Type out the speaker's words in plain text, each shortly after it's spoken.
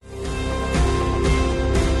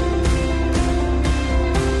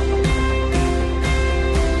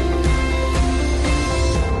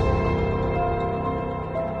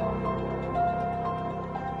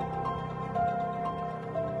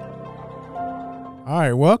All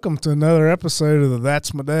right, welcome to another episode of the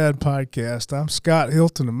That's My Dad podcast. I'm Scott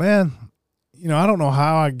Hilton, and man, I don't know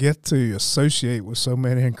how I get to associate with so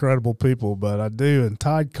many incredible people, but I do. And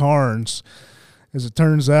Todd Carnes, as it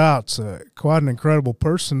turns out, is quite an incredible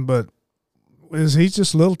person, but he's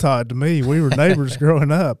just little Todd to me. We were neighbors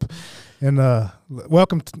growing up. And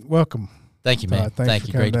welcome. Thank you, man. Thank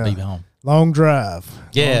you. Great to be home. Long drive.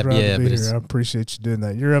 Yeah. I appreciate you doing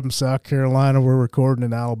that. You're up in South Carolina. We're recording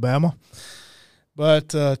in Alabama. But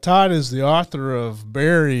Todd is the author of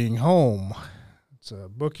Burying Home. It's a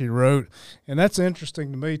book he wrote. And that's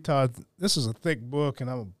interesting to me, Todd. This is a thick book, and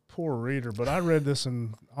I'm a poor reader, but I read this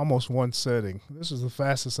in almost one sitting. This is the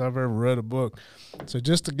fastest I've ever read a book. So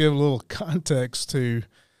just to give a little context to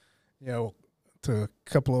a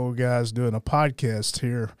couple of old guys doing a podcast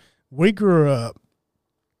here, we grew up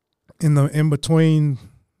in between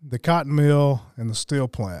the cotton mill and the steel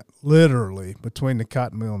plant, literally between the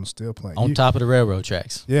cotton mill and the steel plant. On top of the railroad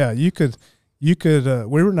tracks. Yeah, you could,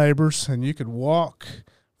 we were neighbors, and you could walk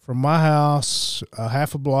from my house a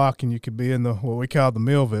half a block, and you could be in what we call the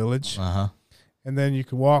mill village. Uh-huh. And then you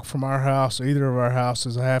could walk from our house, either of our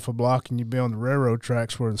houses, a half a block, and you'd be on the railroad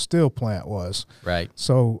tracks where the steel plant was. Right.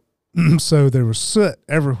 So there was soot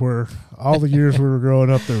everywhere. All the years we were growing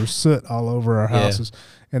up, there was soot all over our houses.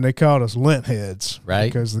 And they called us lint heads, right?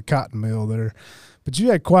 Because of the cotton mill there. But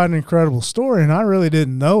you had quite an incredible story, and I really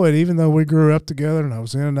didn't know it, even though we grew up together, and I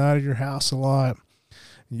was in and out of your house a lot.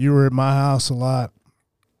 You were at my house a lot.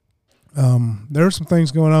 There were some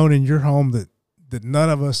things going on in your home that none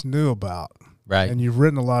of us knew about. Right. And you've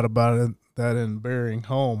written a lot about that in Burying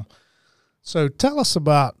Home. So tell us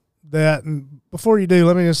about that. And before you do,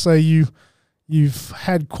 let me just say you've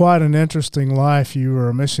had quite an interesting life. You were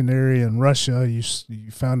a missionary in Russia. You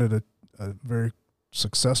founded a very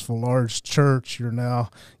successful large church.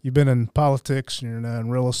 You've been in politics, and you're now in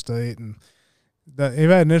real estate, and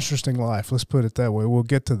you've had an interesting life. Let's put it that way. We'll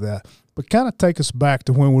get to that. But kind of take us back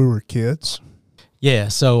to when we were kids. Yeah,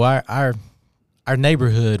 so our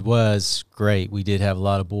neighborhood was great. We did have a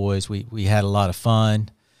lot of boys. We had a lot of fun.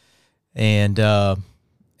 And I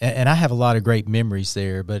have a lot of great memories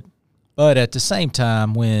there, but at the same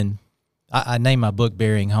time, when I named my book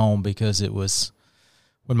Burying Home, because it was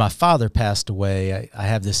when my father passed away, I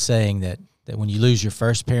have this saying that when you lose your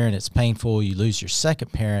first parent, it's painful. You lose your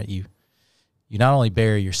second parent, you not only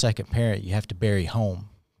bury your second parent, you have to bury home,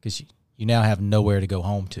 because you now have nowhere to go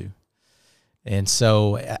home to. And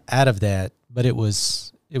so out of that, but it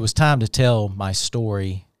was time to tell my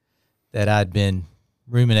story that I'd been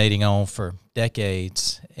ruminating on for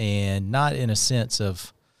decades, and not in a sense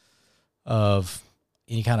of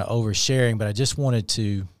any kind of oversharing, but I just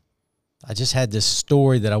had this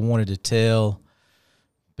story that I wanted to tell,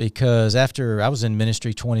 because after I was in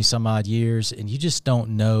ministry 20 some odd years, and you just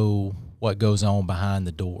don't know what goes on behind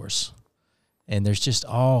the doors. And there's just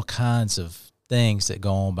all kinds of things that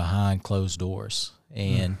go on behind closed doors.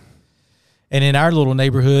 And in our little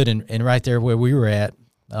neighborhood, and right there where we were at,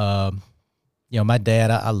 my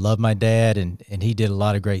dad, I love my dad, and he did a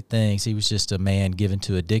lot of great things. He was just a man given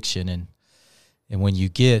to addiction. And when you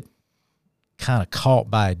get kind of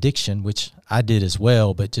caught by addiction, which I did as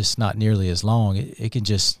well, but just not nearly as long, it can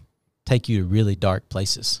just take you to really dark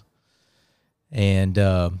places. And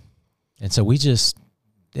so we just,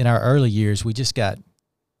 in our early years, we just got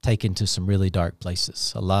taken to some really dark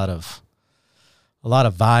places. A lot of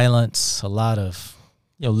violence, a lot of,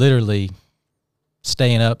 literally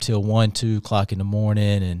staying up till 1, 2 o'clock in the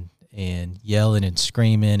morning and yelling and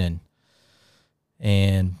screaming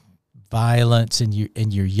and violence, and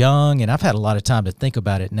you're young. And I've had a lot of time to think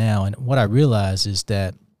about it now. And what I realize is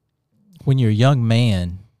that when you're a young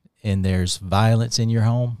man and there's violence in your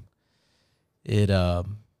home, it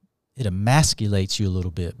emasculates you a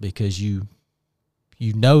little bit, because you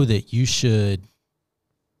know that you should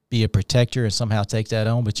be a protector and somehow take that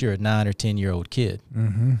on, but you're a 9 or 10-year-old kid.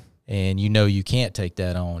 Mm-hmm. And you can't take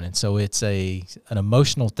that on. And so it's an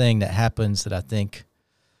emotional thing that happens that I think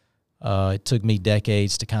it took me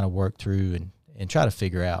decades to kind of work through and try to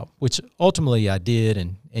figure out, which ultimately I did.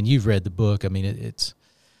 And you've read the book. I mean, it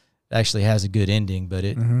actually has a good ending, but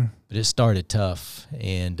it started tough.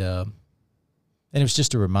 And it was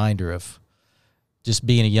just a reminder of just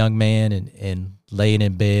being a young man and laying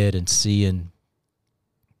in bed and seeing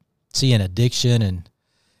addiction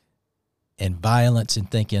and violence, and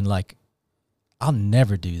thinking, like, I'll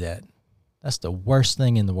never do that. That's the worst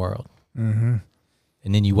thing in the world. Mm-hmm.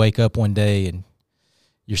 And then you wake up one day and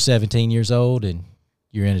you're 17 years old and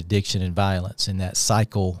you're in addiction and violence, and that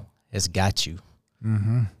cycle has got you.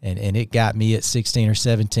 Mm-hmm. And it got me at 16 or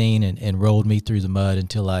 17 and rolled me through the mud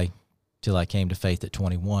until I came to faith at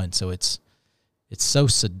 21. So it's it's so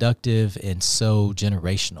seductive and so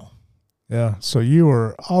generational. Yeah. So you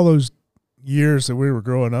were all those years that we were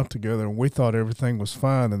growing up together, and we thought everything was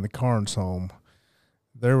fine in the Carnes home.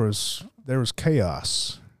 There was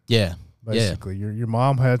chaos. Yeah. Basically, your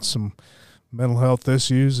mom had some mental health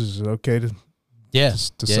issues. Is it okay to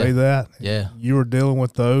say that? Yeah. You were dealing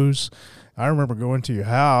with those. I remember going to your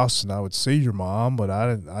house and I would see your mom, but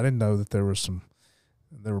I didn't know that there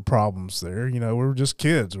were problems there. You know, we were just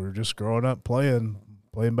kids. We were just growing up playing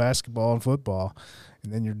basketball and football.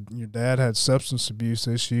 And then your dad had substance abuse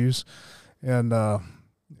issues, and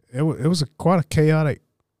it was quite a chaotic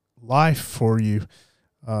life for you.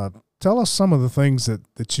 Tell us some of the things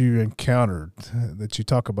that you encountered that you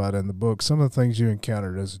talk about in the book. Some of the things you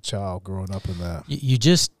encountered as a child growing up in that. You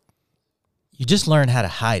just learn how to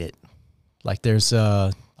hide it. Like there's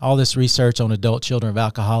all this research on adult children of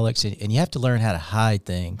alcoholics, and you have to learn how to hide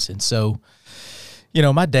things. And so, you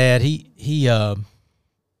know, my dad, he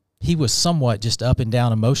was somewhat just up and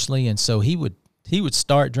down emotionally, and so he would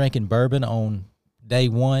start drinking bourbon on day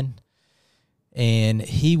one, and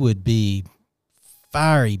he would be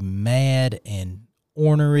fiery, mad, and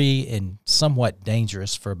ornery, and somewhat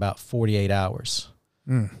dangerous for about 48 hours.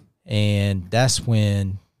 And that's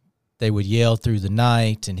when they would yell through the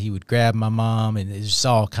night, and he would grab my mom, and just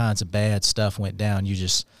all kinds of bad stuff went down. You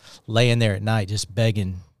just laying there at night just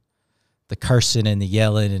begging the cursing and the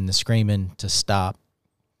yelling and the screaming to stop.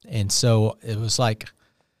 And so it was like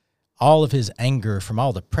all of his anger from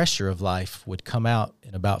all the pressure of life would come out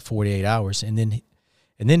in about 48 hours. And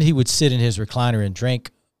then he would sit in his recliner and drink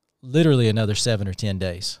literally another 7 or 10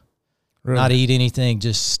 days. Really? Not eat anything,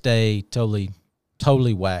 just stay totally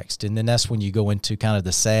waxed. And then that's when you go into kind of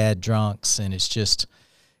the sad drunks, and it's just,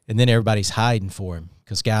 and then everybody's hiding for him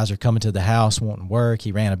because guys are coming to the house wanting work.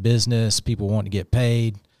 He ran a business, people wanting to get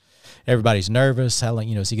paid. Everybody's nervous. How long,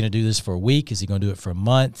 is he going to do this for a week? Is he going to do it for a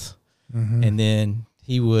month? Mm-hmm. And then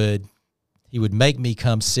he would make me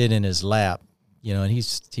come sit in his lap, and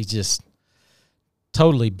he's just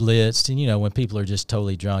totally blitzed. And, when people are just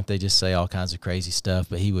totally drunk, they just say all kinds of crazy stuff,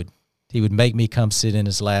 but he would make me come sit in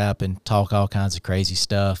his lap and talk all kinds of crazy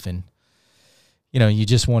stuff. And, you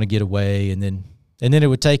just want to get away. And then it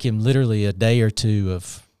would take him literally a day or two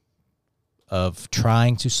of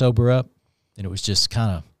trying to sober up. And it was just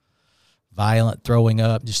kind of violent throwing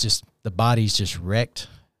up, just the body's just wrecked.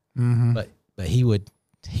 Mm-hmm. But he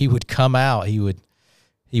would come out. He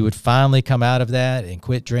would finally come out of that and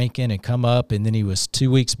quit drinking and come up, and then he was 2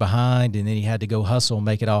 weeks behind, and then he had to go hustle and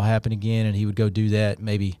make it all happen again, and he would go do that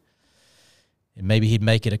maybe he'd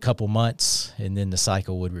make it a couple months, and then the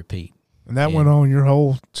cycle would repeat. And that went on your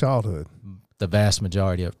whole childhood? The vast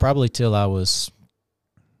majority of it, probably till I was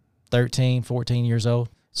 13, 14 years old.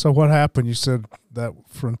 So what happened? You said that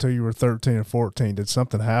until you were 13 or 14. Did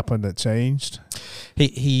something happen that changed?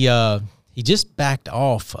 He just backed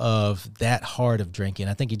off of that hard of drinking.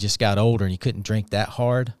 I think he just got older and he couldn't drink that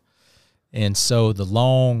hard. And so the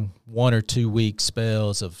long 1 or 2 week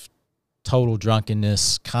spells of total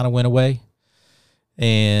drunkenness kind of went away.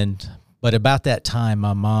 But about that time,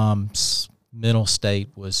 my mom's mental state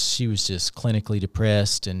she was just clinically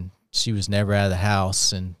depressed, and she was never out of the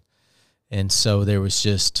house. And so there was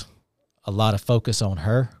just a lot of focus on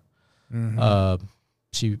her. Mm-hmm.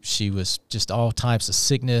 She was just all types of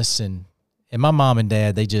sickness, and my mom and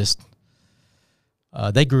dad, they just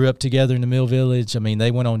they grew up together in the Mill Village. I mean,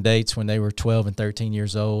 they went on dates when they were 12 and 13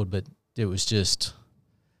 years old, but it was just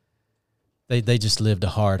they just lived a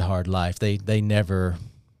hard life. They never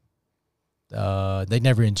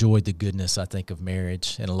enjoyed the goodness, I think, of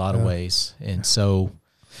marriage in a lot of ways. And so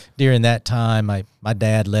during that time, my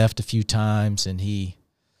dad left a few times, and he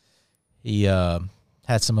had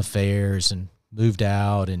some affairs and moved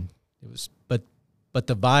out, and it was but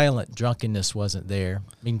the violent drunkenness wasn't there.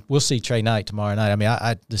 I mean, we'll see Trey Knight tomorrow night. I mean,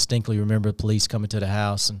 I distinctly remember police coming to the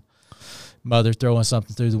house and mother throwing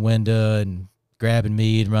something through the window and grabbing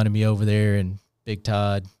me and running me over there, and Big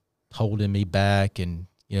Todd holding me back, and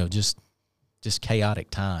just chaotic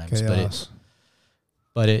times. Chaos.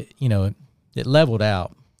 But it it leveled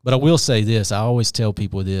out. But I will say this, I always tell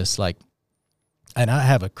people this, and I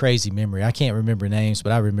have a crazy memory. I can't remember names,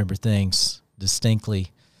 but I remember things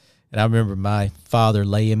distinctly. And I remember my father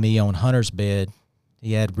laying me on Hunter's bed.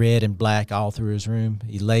 He had red and black all through his room.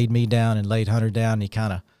 He laid me down and laid Hunter down, and he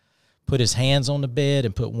kind of put his hands on the bed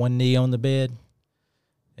and put one knee on the bed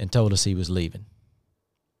and told us he was leaving.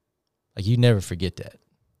 You never forget that.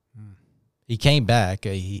 He came back.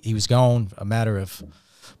 He was gone a matter of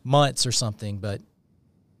months or something, but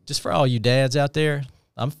just for all you dads out there,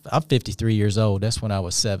 I'm 53 years old. That's when I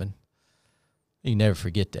was 7. You never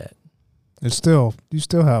forget that. You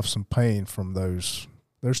still have some pain from those.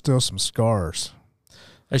 There's still some scars.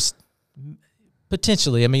 There's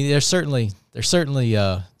potentially, I mean, there's certainly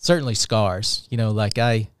scars, like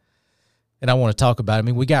I want to talk about it. I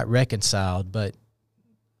mean, we got reconciled, but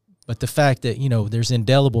the fact that, there's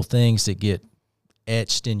indelible things that get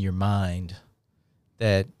etched in your mind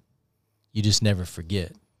that you just never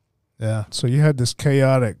forget. Yeah. So you had this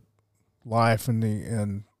chaotic life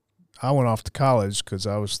and I went off to college because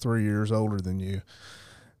I was 3 years older than you.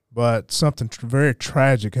 But something very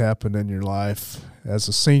tragic happened in your life as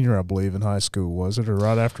a senior, I believe, in high school, was it, or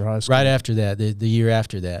right after high school? Right after that, the year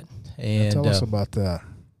after that. And tell us about that.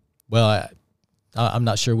 Well, I'm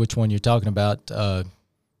not sure which one you're talking about,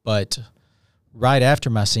 but right after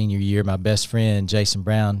my senior year, my best friend, Jason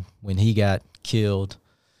Brown, when he got killed,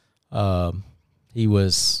 we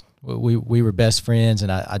were best friends,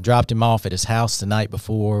 and I dropped him off at his house the night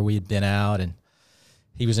before. We had been out, and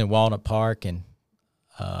he was in Walnut Park, and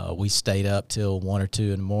we stayed up till 1 or 2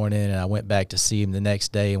 in the morning, and I went back to see him the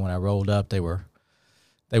next day. And when I rolled up, they were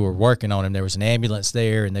working on him. There was an ambulance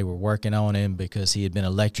there, and they were working on him because he had been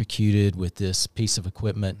electrocuted with this piece of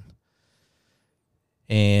equipment.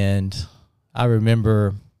 And I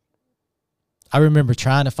remember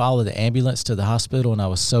trying to follow the ambulance to the hospital, and I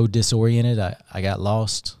was so disoriented, I got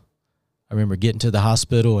lost. I remember getting to the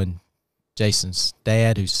hospital, and Jason's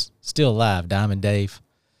dad, who's still alive, Diamond Dave,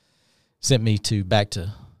 sent me back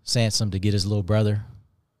to Sansom to get his little brother.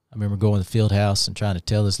 I remember going to the field house and trying to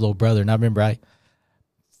tell his little brother. And I remember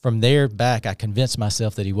from there back, I convinced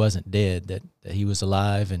myself that he wasn't dead, that he was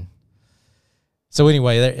alive. And so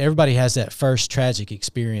anyway, everybody has that first tragic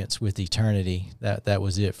experience with eternity. That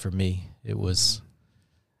was it for me. It's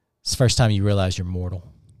the first time you realize you're mortal.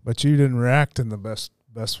 But you didn't react in the best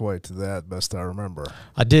way to that, best I remember.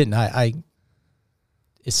 I didn't.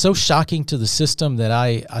 It's so shocking to the system that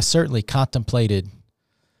I certainly contemplated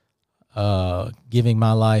giving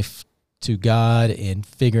my life to God and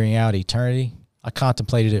figuring out eternity. I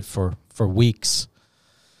contemplated it for weeks.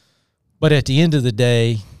 But at the end of the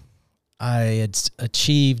day, I had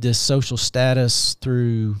achieved this social status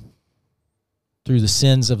through the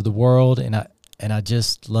sins of the world, and I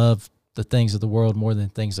just love the things of the world more than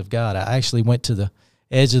things of God. I actually went to the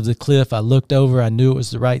edge of the cliff. I looked over. I knew it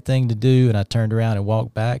was the right thing to do, and I turned around and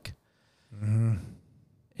walked back. Mm-hmm.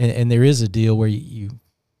 And there is a deal where you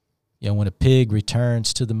when a pig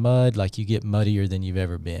returns to the mud, like, you get muddier than you've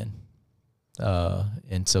ever been.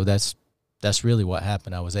 And so that's really what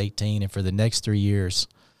happened. I was 18, and for the next 3 years,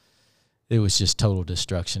 it was just total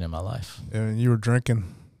destruction in my life. And you were drinking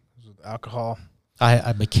alcohol?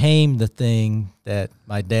 I became the thing that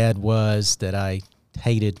my dad was, that I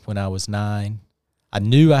hated when I was 9. I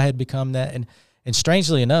knew I had become that, and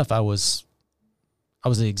strangely enough, I was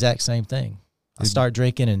the exact same thing. I start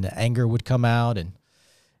drinking, and the anger would come out,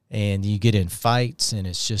 and you get in fights, and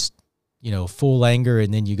it's just, full anger,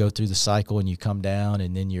 and then you go through the cycle, and you come down,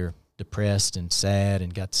 and then you're depressed and sad,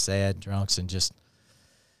 and got sad drunks, and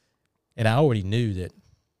I already knew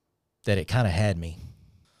that it kind of had me.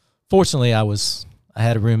 Fortunately, I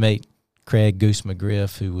had a roommate, Craig Goose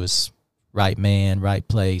McGriff, who was right man, right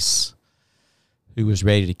place, who was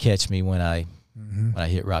ready to catch me when I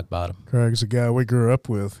hit rock bottom. Craig's a guy we grew up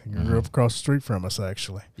with. He grew up across the street from us,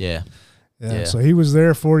 actually. Yeah. So he was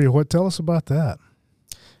there for you. Tell us about that.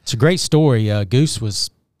 It's a great story. Goose was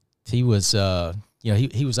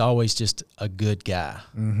always just a good guy.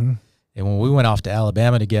 Mm-hmm. And when we went off to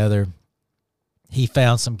Alabama together, he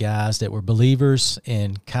found some guys that were believers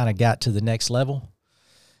and kind of got to the next level.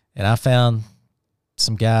 And I found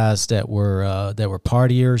some guys that were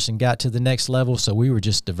partiers and got to the next level. So we were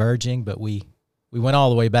just diverging, but we went all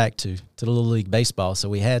the way back to the Little League baseball. So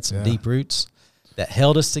we had some deep roots that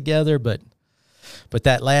held us together. But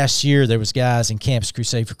that last year, there was guys in Campus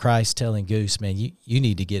Crusade for Christ telling Goose, man, you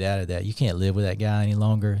need to get out of that. You can't live with that guy any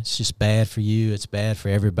longer. It's just bad for you. It's bad for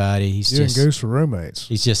everybody. You and Goose were roommates.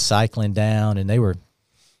 He's just cycling down, and they were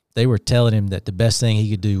telling him that the best thing he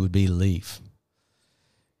could do would be to leave.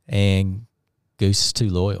 And Goose is too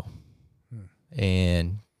loyal.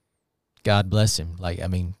 And God bless him.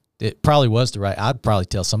 It probably was I'd probably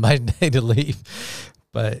tell somebody today to leave.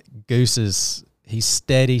 But Goose he's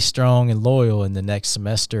steady, strong, and loyal. In the next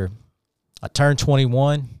semester, I turned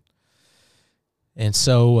 21. And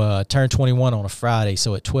so I turned 21 on a Friday.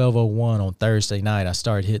 So at 12:01 on Thursday night, I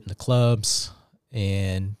started hitting the clubs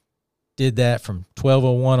and did that from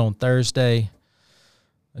 12:01 on Thursday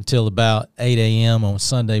until about 8 a.m. on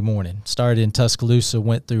Sunday morning. Started in Tuscaloosa,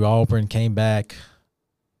 went through Auburn, came back,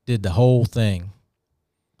 did the whole thing.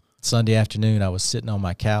 Sunday afternoon, I was sitting on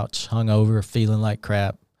my couch, hungover, feeling like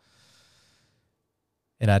crap.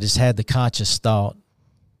 And I just had the conscious thought,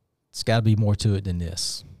 it's got to be more to it than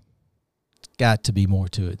this. It's got to be more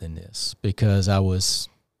to it than this, because I was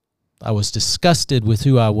disgusted with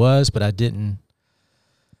who I was, but I didn't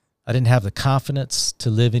have the confidence to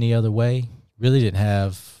live any other way. Really didn't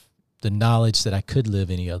have the knowledge that I could live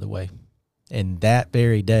any other way. And that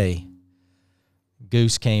very day,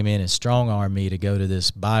 Goose came in and strong-armed me to go to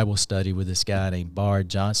this Bible study with this guy named Bard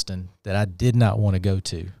Johnston that I did not want to go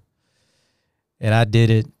to. And I did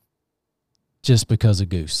it just because of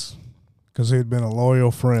Goose. Because he'd been a loyal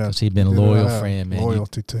friend. Because he'd been a loyal friend, man.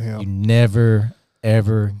 Loyalty to him. You never,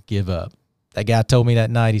 ever give up. That guy told me that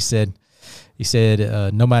night, he said,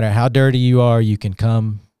 no matter how dirty you are, you can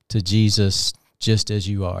come to Jesus just as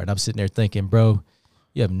you are. And I'm sitting there thinking, bro,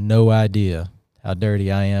 you have no idea how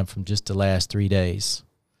dirty I am from just the last 3 days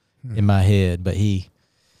in my head. But he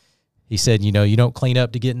said, you don't clean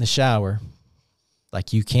up to get in the shower.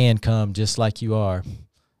 Like, you can come just like you are,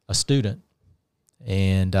 a student.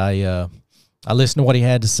 And I listened to what he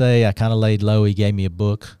had to say. I kind of laid low. He gave me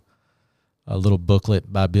a little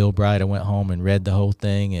booklet by Bill Bright. I went home and read the whole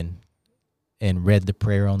thing and read the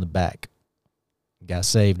prayer on the back. Got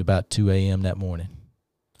saved about 2 a.m. that morning.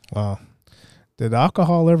 Wow. Did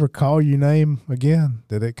alcohol ever call your name again?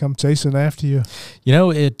 Did it come chasing after you?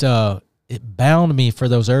 It bound me for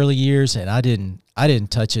those early years, and I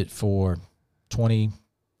didn't touch it for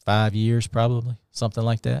 25 years, probably, something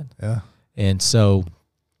like that. Yeah. And so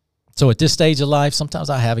at this stage of life, sometimes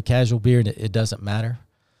I have a casual beer, and it doesn't matter.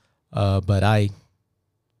 But at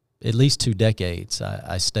least 2 decades,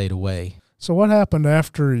 I stayed away. So what happened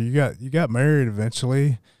after you got married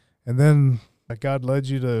eventually, and then God led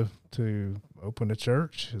you to open a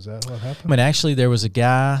church? Is that what happened? I mean, actually, there was a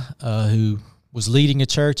guy who was leading a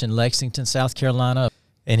church in Lexington, South Carolina,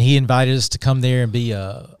 and he invited us to come there and be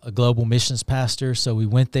a global missions pastor. So we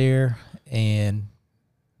went there, and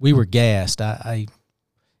we were gassed.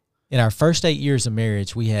 In our first 8 years of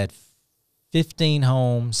marriage, we had 15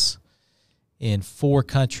 homes in 4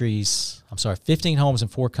 countries. 15 homes in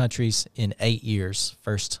 4 countries in 8 years,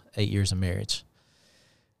 first 8 years of marriage.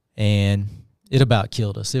 And it about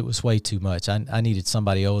killed us. It was way too much. I needed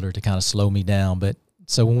somebody older to kind of slow me down. But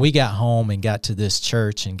so when we got home and got to this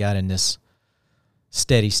church and got in this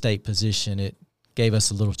steady state position, it gave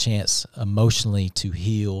us a little chance emotionally to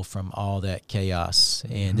heal from all that chaos.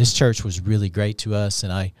 And this church was really great to us.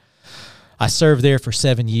 And I served there for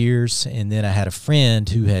 7 years. And then I had a friend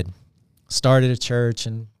who had started a church,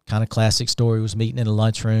 and kind of classic story, was meeting in a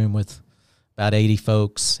lunchroom with about 80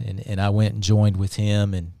 folks. And I went and joined with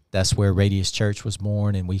him, and that's where Radius Church was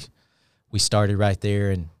born, and we started right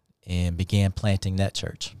there and began planting that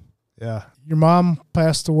church. Yeah. Your mom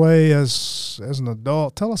passed away as an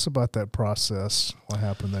adult. Tell us about that process. What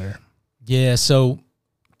happened there? Yeah, so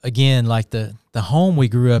again, like the home we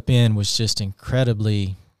grew up in was just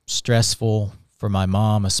incredibly stressful for my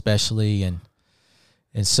mom especially, and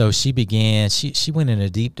so she went in a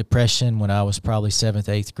deep depression when I was probably 7th,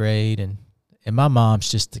 8th grade, and my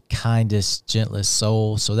mom's just the kindest, gentlest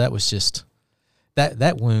soul. So that was just,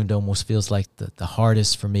 that wound almost feels like the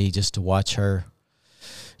hardest for me, just to watch her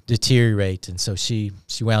deteriorate. And so she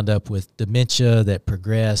wound up with dementia that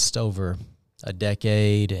progressed over a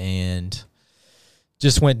decade and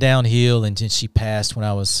just went downhill. And then she passed when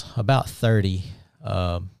I was about 30.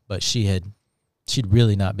 But she'd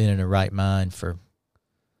really not been in her right mind for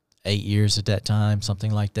 8 years at that time,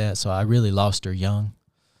 something like that. So I really lost her young.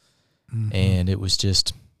 Mm-hmm. And it's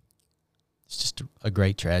just a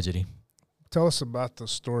great tragedy. Tell us about the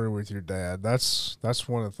story with your dad. That's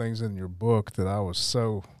one of the things in your book that I was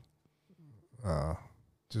so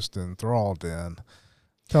just enthralled in.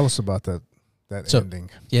 Tell us about that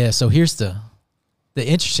ending. Yeah, so here's the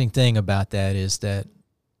interesting thing about that is that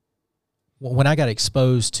when I got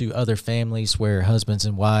exposed to other families where husbands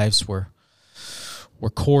and wives were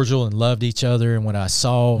cordial and loved each other, and when I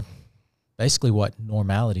saw basically what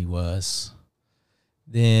normality was,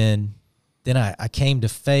 then I came to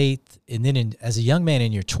faith. And then as a young man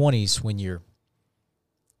in your 20s, when you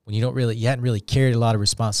hadn't really carried a lot of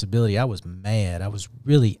responsibility, I was mad. I was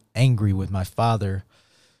really angry with my father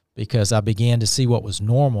because I began to see what was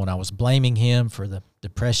normal, and I was blaming him for the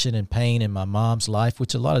depression and pain in my mom's life,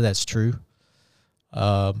 which a lot of that's true.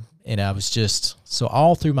 And I was so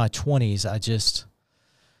all through my 20s,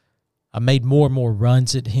 I made more and more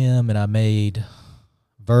runs at him, and I made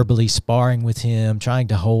verbally sparring with him, trying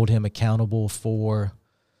to hold him accountable for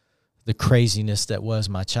the craziness that was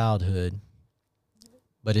my childhood.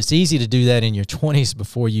 But it's easy to do that in your 20s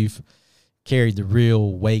before you've carried the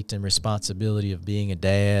real weight and responsibility of being a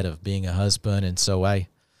dad, of being a husband. And so I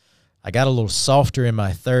I got a little softer in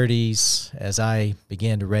my 30s as I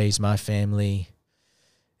began to raise my family.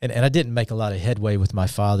 And I didn't make a lot of headway with my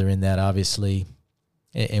father in that, obviously.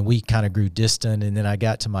 And we kind of grew distant. And then I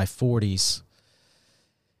got to my 40s.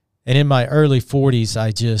 And in my early 40s,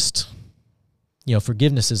 I just,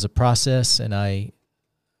 forgiveness is a process, and I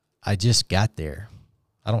just got there.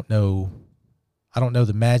 I don't know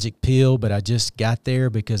the magic pill, but I just got there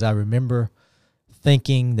because I remember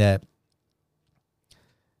thinking that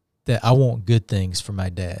I want good things for my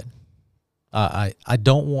dad. I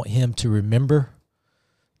don't want him to remember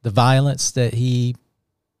the violence that he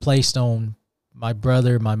placed on my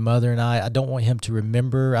brother, my mother, and I. I don't want him to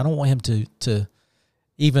remember. I don't want him to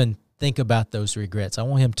even think about those regrets. I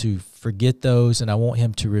want him to forget those, and I want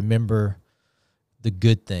him to remember the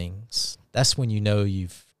good things. That's when you know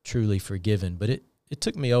you've truly forgiven. But it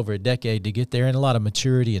took me over a decade to get there, and a lot of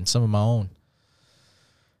maturity and some of my own,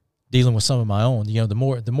 dealing with some of my own.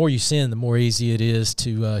 The more you sin, the more easy it is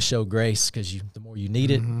to show grace, because the more you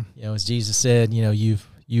need it. As Jesus said,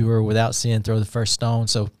 you are without sin, throw the first stone.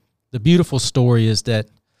 So the beautiful story is that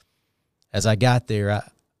as I got there,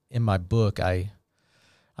 in my book, I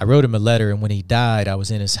wrote him a letter, and when he died, I was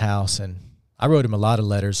in his house, and I wrote him a lot of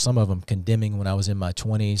letters, some of them condemning when I was in my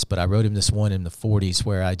 20s, but I wrote him this one in the 40s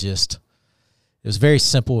where it was very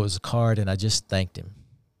simple. It was a card, and I just thanked him.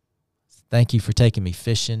 Thank you for taking me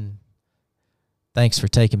fishing. Thanks for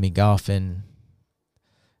taking me golfing.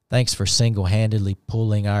 Thanks for single-handedly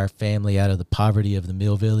pulling our family out of the poverty of the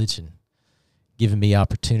mill village and giving me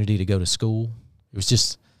opportunity to go to school. It was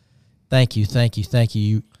just, thank you, thank you, thank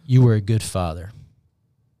you. You were a good father.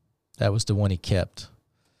 That was the one he kept.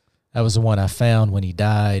 That was the one I found when he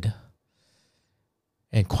died.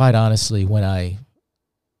 And quite honestly, when I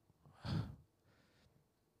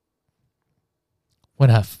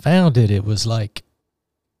found it, it was like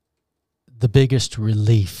the biggest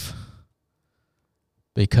relief,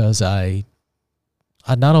 because I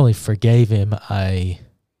not only forgave him, I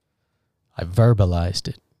verbalized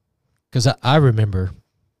it. Because I remember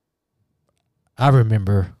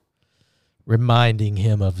reminding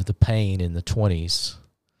him of the pain in the 20s.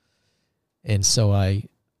 And so I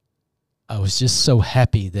was just so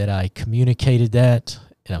happy that I communicated that,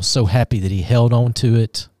 and I was so happy that he held on to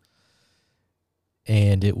it.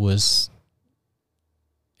 And it was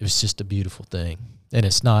just a beautiful thing. And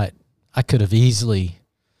it's not, I could have easily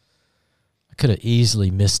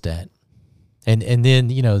missed that. And then,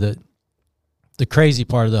 the crazy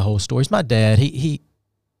part of the whole story is my dad, he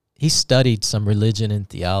studied some religion and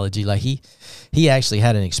theology. Like he actually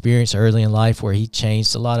had an experience early in life where he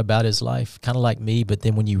changed a lot about his life, kind of like me. But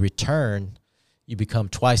then when you return, you become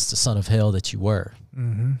twice the son of hell that you were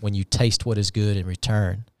when you taste what is good and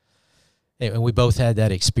return. And we both had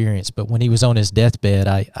that experience. But when he was on his deathbed,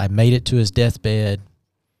 I made it to his deathbed.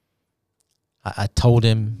 I told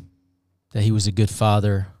him that he was a good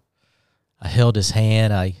father. I held his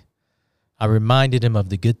hand. I reminded him of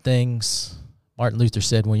the good things. Martin Luther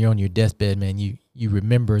said, when you're on your deathbed, man, you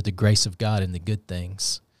remember the grace of God and the good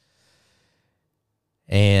things.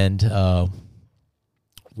 And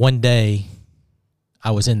one day, I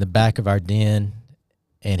was in the back of our den,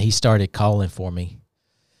 and he started calling for me.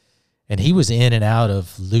 And he was in and out of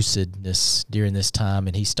lucidness during this time,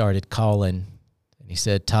 and he started calling, and he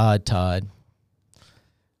said, Todd.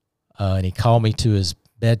 And he called me to his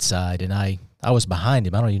bedside, and I was behind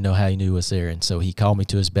him. I don't even know how he knew I was there. And so he called me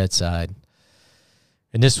to his bedside.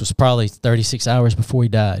 And this was probably 36 hours before he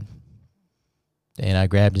died. And I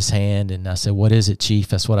grabbed his hand, and I said, what is it, Chief?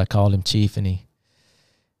 That's what I called him, Chief. And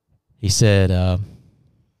he said,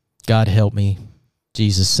 God help me.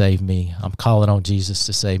 Jesus save me. I'm calling on Jesus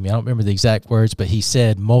to save me. I don't remember the exact words, but he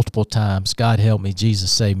said multiple times, God help me. Jesus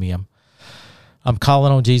save me. I'm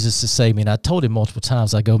calling on Jesus to save me. And I told him multiple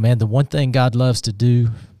times, I go, man, the one thing God loves to do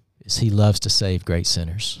is he loves to save great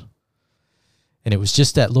sinners. And it was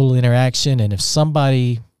just that little interaction. And if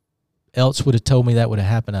somebody else would have told me that would have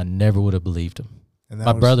happened, I never would have believed him.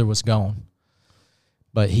 My brother was gone.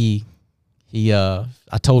 But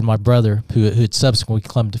I told my brother, who had subsequently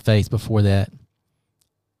come to faith before that,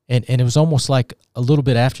 and it was almost like a little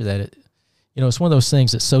bit after that, it's one of those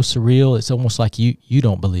things that's so surreal, it's almost like you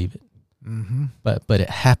don't believe it. But it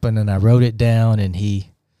happened, and I wrote it down, and I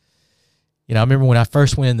remember when I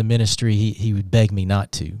first went in the ministry, he would beg me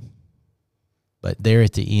not to. But there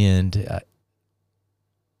at the end,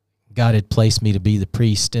 God had placed me to be the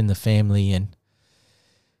priest in the family, and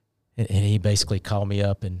he basically called me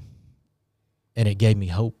up, and it gave me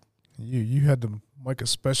hope. You had to make a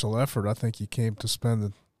special effort. I think you came to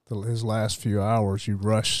spend his last few hours. You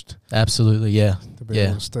rushed. Absolutely, yeah. To be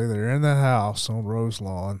able to stay there in that house on Rose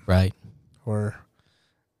Lawn. Right. Where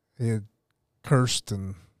he had cursed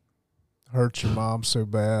and hurt your mom so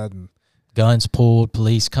bad, and guns pulled,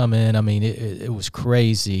 police come in. I mean, it was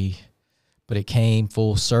crazy, but it came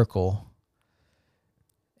full circle.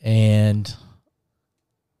 And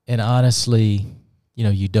honestly,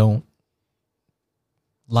 you don't,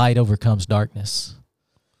 light overcomes darkness,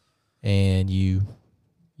 and you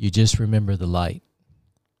just remember the light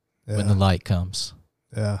when the light comes.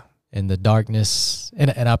 Yeah. And the darkness,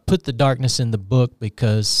 and I put the darkness in the book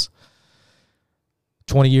because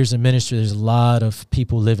 20 years in ministry, there's a lot of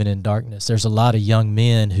people living in darkness. There's a lot of young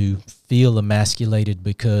men who feel emasculated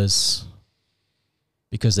because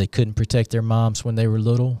they couldn't protect their moms when they were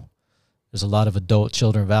little. There's a lot of adult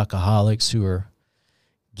children of alcoholics who are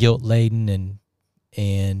guilt-laden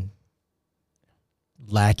and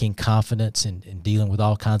lacking confidence and dealing with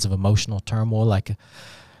all kinds of emotional turmoil. Like,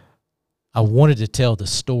 I wanted to tell the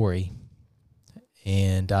story,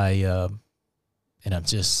 and I'm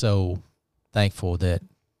just so thankful that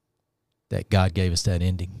God gave us that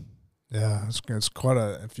ending. Yeah, it's quite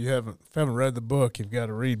a. If you haven't read the book, you've got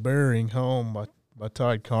to read "Burying Home" by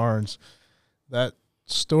Todd Carnes. That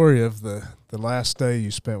story of the last day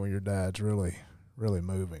you spent with your dad's really, really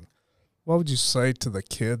moving. What would you say to the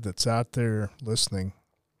kid that's out there listening,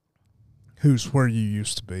 who's where you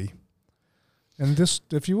used to be? And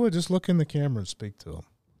just, if you would, just look in the camera and speak to them.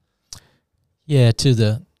 Yeah, to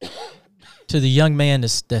the young man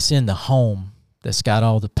that's in the home, that's got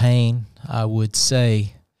all the pain, I would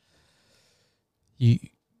say you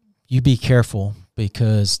be careful,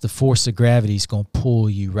 because the force of gravity is going to pull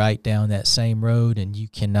you right down that same road, and you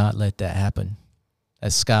cannot let that happen.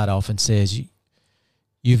 As Scott often says,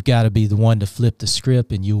 you've got to be the one to flip the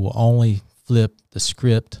script, and you will only flip the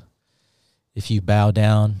script if you bow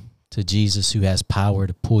down to Jesus, who has power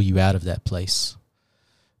to pull you out of that place,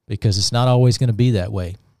 because it's not always going to be that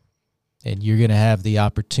way. And you're going to have the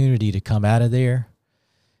opportunity to come out of there,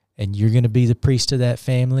 and you're going to be the priest of that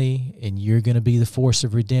family, and you're going to be the force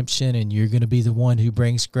of redemption, and you're going to be the one who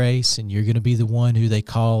brings grace, and you're going to be the one who they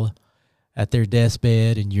call at their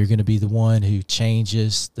deathbed, and you're going to be the one who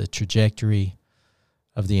changes the trajectory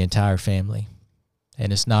of the entire family.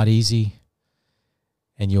 And it's not easy,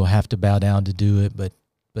 and you'll have to bow down to do it, but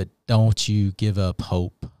don't you give up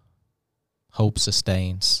hope. Hope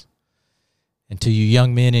sustains. And to you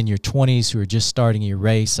young men in your 20s who are just starting your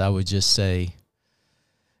race, I would just say,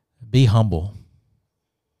 be humble.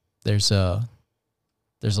 There's a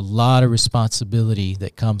lot of responsibility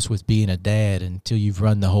that comes with being a dad. Until you've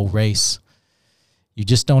run the whole race, you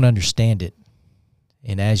just don't understand it.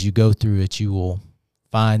 And as you go through it, you will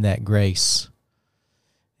find that grace.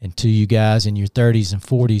 And to you guys in your 30s and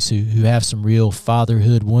 40s who have some real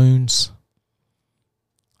fatherhood wounds,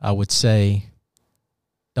 I would say,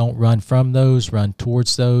 don't run from those, run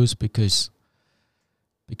towards those, because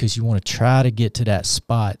you want to try to get to that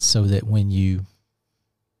spot so that when you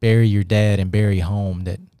bury your dad and bury home,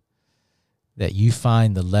 that you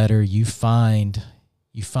find the letter, you find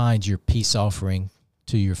your peace offering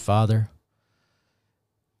to your father,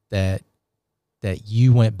 that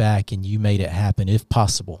you went back and you made it happen, if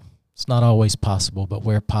possible. It's not always possible, but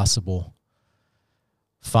where possible,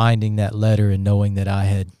 finding that letter and knowing that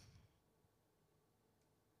I'd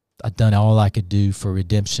done all I could do for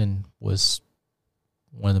redemption was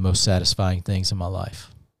one of the most satisfying things in my life.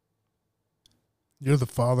 You're the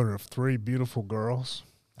father of 3 beautiful girls.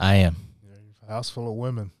 I am. You have a house full of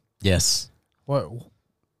women. Yes. What?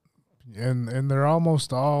 And they're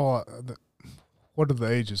almost all. What are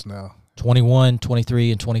the ages now? 21,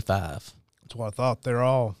 23, and 25. That's what I thought. They're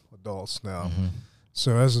all adults now. Mm-hmm.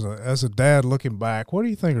 So as a dad looking back, what do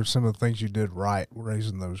you think are some of the things you did right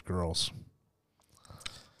raising those girls?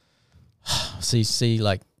 See,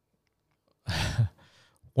 like,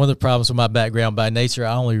 one of the problems with my background by nature,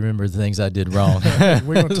 I only remember the things I did wrong.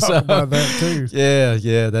 We're going to talk about that too.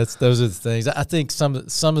 Yeah. Those are the things. I think some of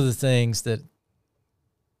the things that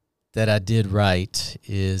I did right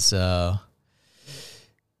is I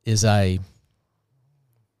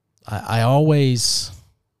always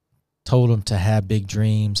told them to have big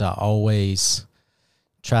dreams. I always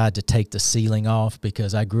tried to take the ceiling off,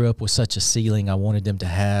 because I grew up with such a ceiling. I wanted them to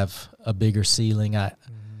have a bigger ceiling. I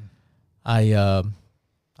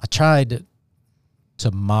tried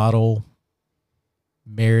to model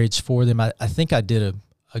marriage for them. I think I did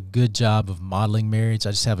a good job of modeling marriage.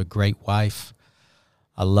 I just have a great wife.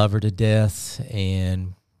 I love her to death.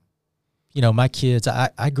 And, my kids,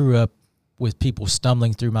 I grew up with people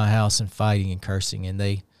stumbling through my house and fighting and cursing, and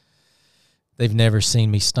they've never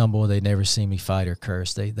seen me stumble. They've never seen me fight or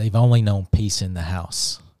curse. They've only known peace in the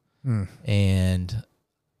house. And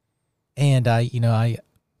I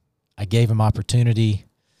gave them opportunity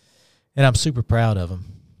And I'm super proud of them.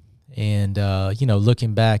 And,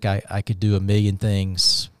 looking back, I could do a million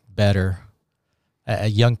things better.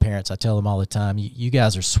 Young parents, I tell them all the time, you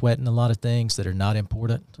guys are sweating a lot of things that are not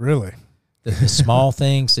important. Really? The small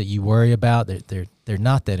things that you worry about, they're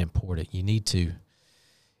not that important. You need to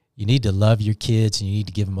love your kids, and you need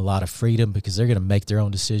to give them a lot of freedom, because they're going to make their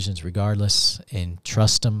own decisions regardless, and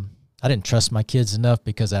trust them. I didn't trust my kids enough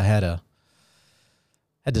because I had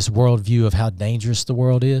this worldview of how dangerous the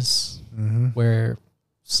world is, where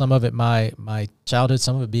some of it, my childhood,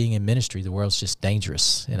 some of it being in ministry, the world's just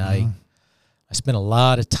dangerous. And I spent a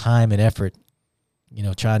lot of time and effort,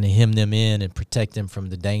 trying to hem them in and protect them from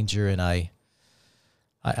the danger. And I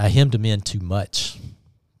hemmed them in too much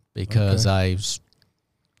because I was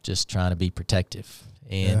just trying to be protective.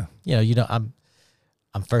 And,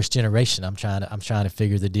 I'm first generation. I'm trying to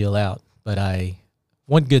figure the deal out. But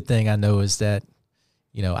one good thing I know is that,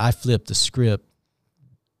 I flip the script.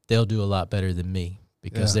 They'll do a lot better than me,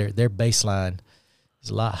 because their baseline is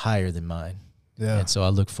a lot higher than mine. Yeah. And so I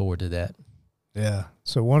look forward to that. Yeah.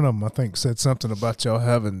 So one of them, I think, said something about y'all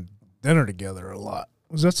having dinner together a lot.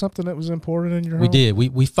 Was that something that was important in your home? We did.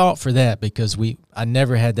 We fought for that, because I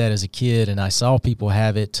never had that as a kid, and I saw people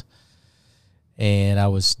have it, and I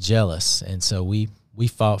was jealous. And so we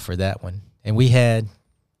fought for that one. And we had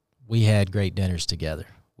great dinners together.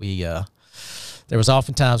 There was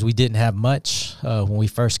oftentimes we didn't have much. When we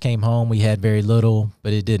first came home, we had very little,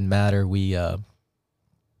 but it didn't matter. We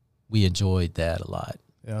enjoyed that a lot.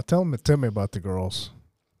 Yeah, tell me about the girls.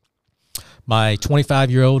 My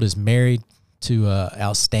 25-year-old is married to an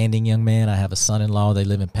outstanding young man. I have a son-in-law. They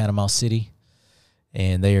live in Panama City,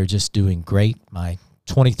 and they are just doing great. My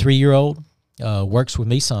 23-year-old works with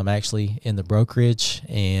me some, actually, in the brokerage,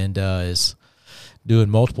 and is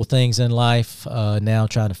doing multiple things in life now,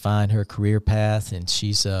 trying to find her career path. And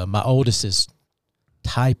she's my oldest is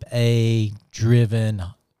type A, driven,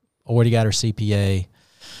 already got her CPA.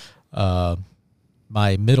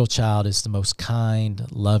 My middle child is the most kind,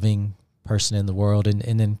 loving person in the world.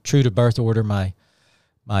 And then, true to birth order, my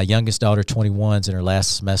youngest daughter, 21, is in her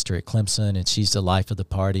last semester at Clemson, and she's the life of the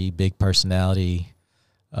party, big personality,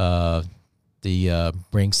 brings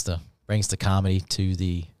the comedy to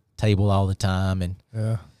the table all the time. And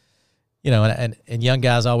and young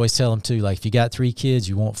guys always tell them too, like, if you got 3 kids,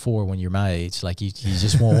 you want 4 when you're my age. Like, you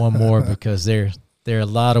just want one more, because they're a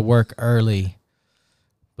lot of work early,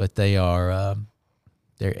 but they're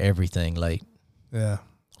everything late. Yeah.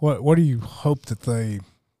 What do you hope that they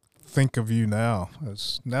think of you now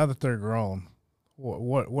that they're grown?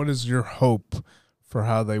 What is your hope for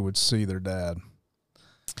how they would see their dad?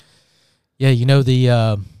 Yeah,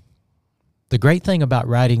 the great thing about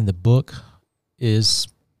writing the book is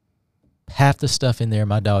half the stuff in there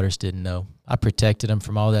my daughters didn't know. I protected them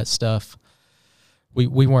from all that stuff. We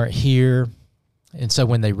weren't here, and so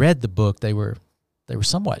when they read the book, they were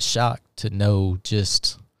somewhat shocked to know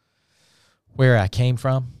just where I came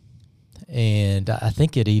from. And I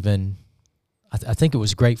think it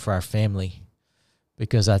was great for our family,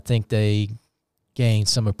 because I think they gained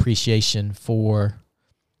some appreciation for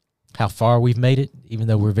how far we've made it, even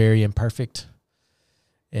though we're very imperfect.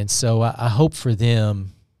 And so I hope for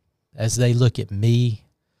them, as they look at me,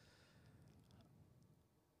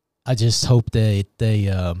 I just hope I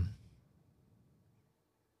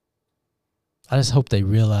just hope they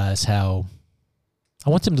realize how, I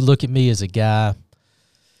want them to look at me as a guy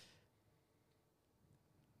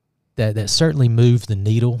that certainly moved the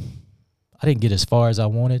needle. I didn't get as far as I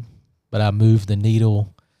wanted, but I moved the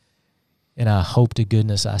needle. And I hope to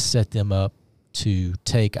goodness I set them up to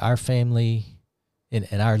take our family and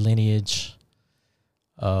our lineage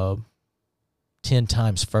 10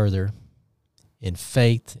 times further in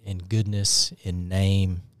faith, in goodness, in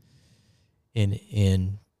name,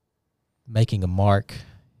 in making a mark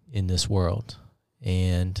in this world.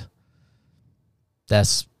 And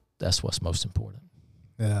that's what's most important.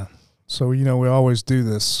 Yeah. So, we always do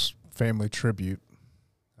this family tribute.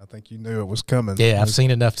 I think you knew it was coming. Yeah, I've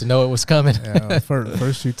seen enough to know it was coming.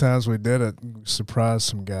 First few times we did it, surprised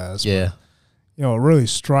some guys. Yeah. But, it really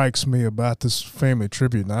strikes me about this family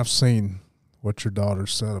tribute, and I've seen what your daughter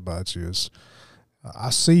said about you, is I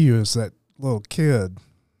see you as that little kid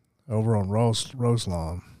over on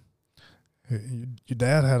Roselawn. Your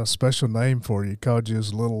dad had a special name for you. He called you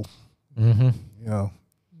his little, we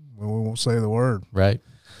won't say the word. Right.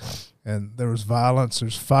 And there was violence,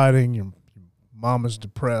 there's fighting, your mama's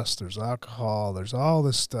depressed, there's alcohol, there's all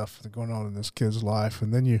this stuff going on in this kid's life.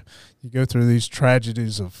 And then you go through these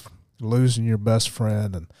tragedies of losing your best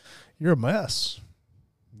friend, and you're a mess.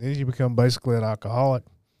 Then you become basically an alcoholic,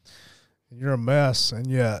 and you're a mess, and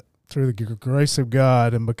yet through the grace of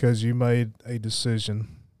God and because you made a decision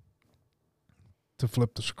to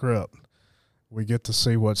flip the script, we get to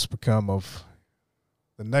see what's become of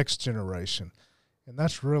the next generation. And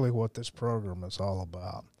that's really what this program is all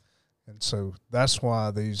about. And so that's why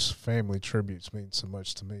these family tributes mean so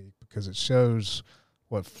much to me, because it shows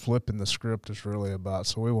what flipping the script is really about.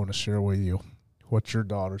 So we want to share with you what your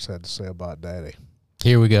daughters had to say about Daddy.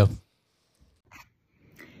 Here we go.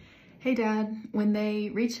 Hey Dad, when they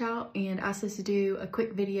reached out and asked us to do a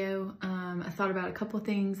quick video, I thought about a couple of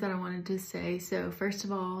things that I wanted to say. So first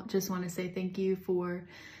of all, just want to say thank you for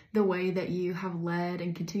the way that you have led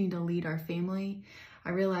and continue to lead our family. I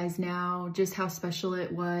realize now just how special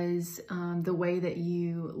it was, the way that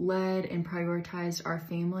you led and prioritized our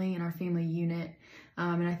family and our family unit.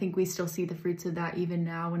 And I think we still see the fruits of that even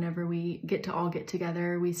now. Whenever we get to all get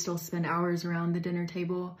together, we still spend hours around the dinner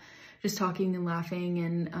table just talking and laughing.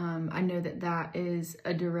 And I know that that is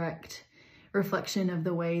a direct reflection of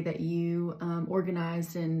the way that you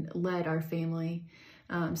organized and led our family.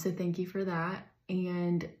 So thank you for that.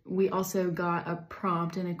 And we also got a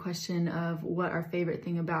prompt and a question of what our favorite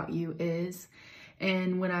thing about you is.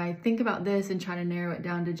 And when I think about this and try to narrow it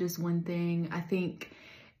down to just one thing, I think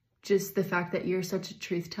just the fact that you're such a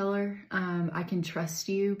truth teller. I can trust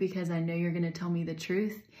you because I know you're going to tell me the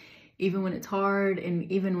truth, even when it's hard.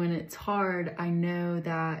 And even when it's hard, I know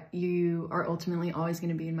that you are ultimately always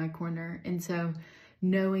going to be in my corner. And so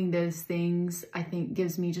knowing those things, I think,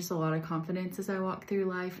 gives me just a lot of confidence as I walk through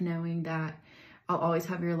life, knowing that I'll always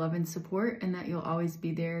have your love and support and that you'll always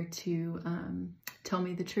be there to tell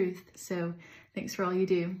me the truth. So thanks for all you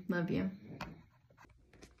do. Love you.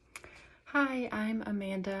 Hi, I'm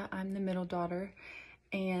Amanda. I'm the middle daughter.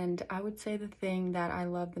 And I would say the thing that I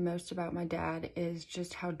love the most about my dad is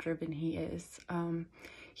just how driven he is.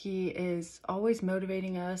 He is always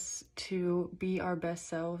motivating us to be our best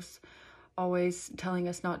selves, always telling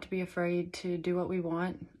us not to be afraid to do what we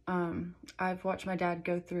want. I've watched my dad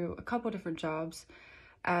go through a couple different jobs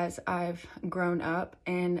as I've grown up,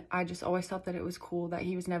 and I just always thought that it was cool that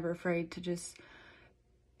he was never afraid to just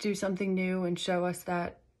do something new and show us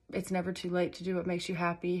that it's never too late to do what makes you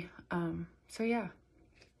happy. So yeah.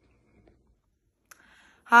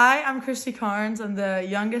 Hi, I'm Christy Carnes. I'm the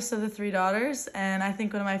youngest of the three daughters, and I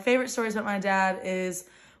think one of my favorite stories about my dad is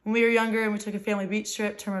when we were younger and we took a family beach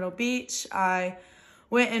trip to Myrtle Beach. I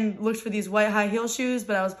went and looked for these white high heel shoes,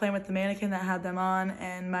 but I was playing with the mannequin that had them on,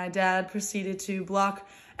 and my dad proceeded to block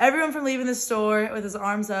everyone from leaving the store with his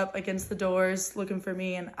arms up against the doors looking for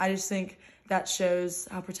me, and I just think that shows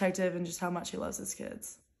how protective and just how much he loves his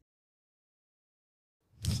kids.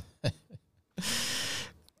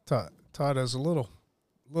 Todd, as a little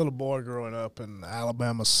boy growing up in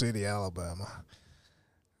Alabama City, Alabama,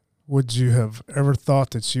 would you have ever thought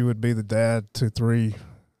that you would be the dad to three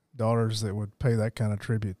daughters that would pay that kind of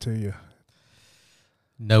tribute to you?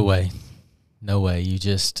 No way. No way. You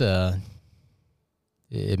just, it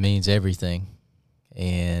means everything.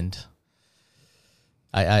 And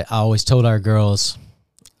I always told our girls,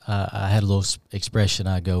 I had a little expression.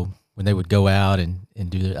 I go, when they would go out and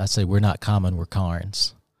do it, I say, we're not common, we're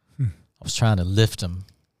Carnes. I was trying to lift them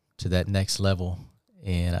to that next level,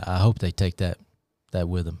 and I hope they take that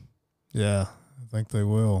with them. Yeah, I think they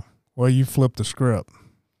will. Well, you flipped the script,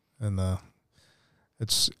 and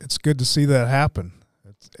it's good to see that happen.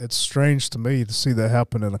 It's strange to me to see that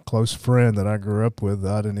happen in a close friend that I grew up with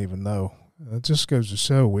that I didn't even know. It just goes to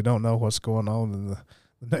show we don't know what's going on in the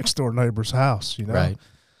next door neighbor's house, you know. Right.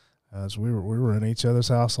 As we were in each other's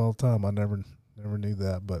house all the time. I never knew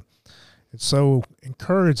that, but it's so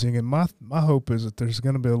encouraging. And my hope is that there's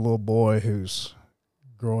going to be a little boy who's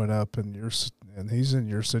growing up and he's in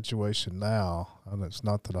your situation now. And it's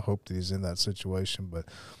not that I hope that he's in that situation, but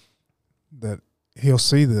that he'll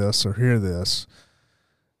see this or hear this,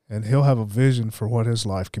 and he'll have a vision for what his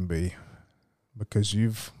life can be, because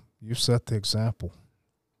you've set the example.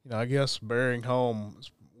 You know, I guess Bearing Home is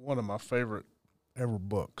one of my favorite ever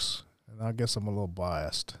books, and I guess I'm a little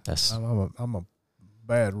biased. I'm a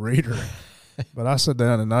bad reader, but I sat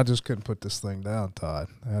down and I just couldn't put this thing down, Todd.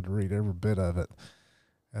 I had to read every bit of it,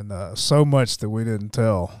 and so much that we didn't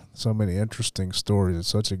tell, so many interesting stories. It's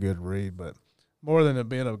such a good read, but more than it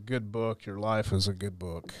being a good book, your life is a good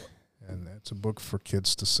book, and it's a book for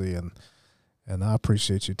kids to see, and I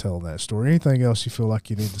appreciate you telling that story. Anything else you feel like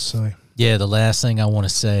you need to say? Yeah, the last thing I want to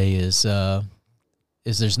say is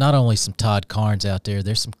there's not only some Todd Carnes out there,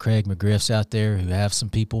 there's some Craig McGriffs out there who have some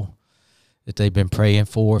people that they've been praying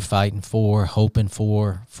for, fighting for, hoping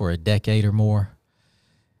for a decade or more.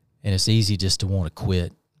 And it's easy just to want to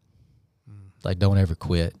quit. Like, don't ever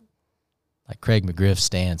quit. Like, Craig McGriff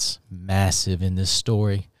stands massive in this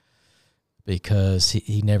story. because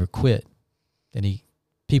he never quit. And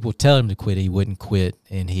people tell him to quit, he wouldn't quit.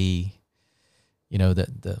 And the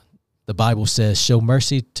Bible says, show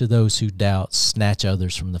mercy to those who doubt, snatch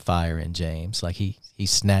others from the fire in James. Like he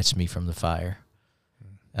snatched me from the fire.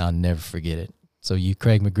 I'll never forget it. So you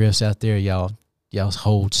Craig McGriffs out there, y'all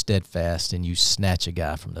hold steadfast and you snatch a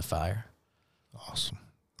guy from the fire. Awesome.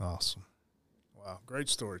 Wow, great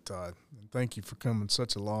story, Todd. And thank you for coming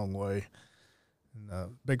such a long way.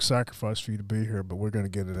 And big sacrifice for you to be here, but we're going to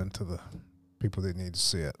get it into the people that need to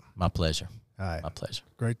see it. My pleasure. All right. My pleasure.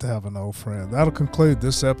 Great to have an old friend. That'll conclude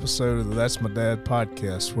this episode of the That's My Dad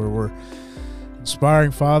podcast, where we're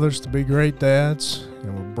inspiring fathers to be great dads,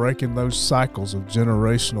 and we're breaking those cycles of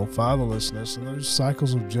generational fatherlessness and those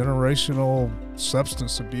cycles of generational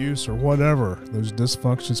substance abuse or whatever those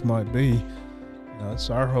dysfunctions might be. It's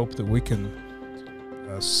our hope that we can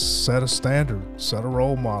set a standard, set a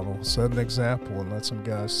role model, set an example, and let some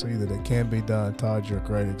guys see that it can be done. Todd, you're a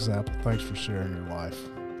great example. Thanks for sharing your life.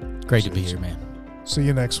 Great to be here, man. See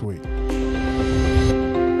you next week.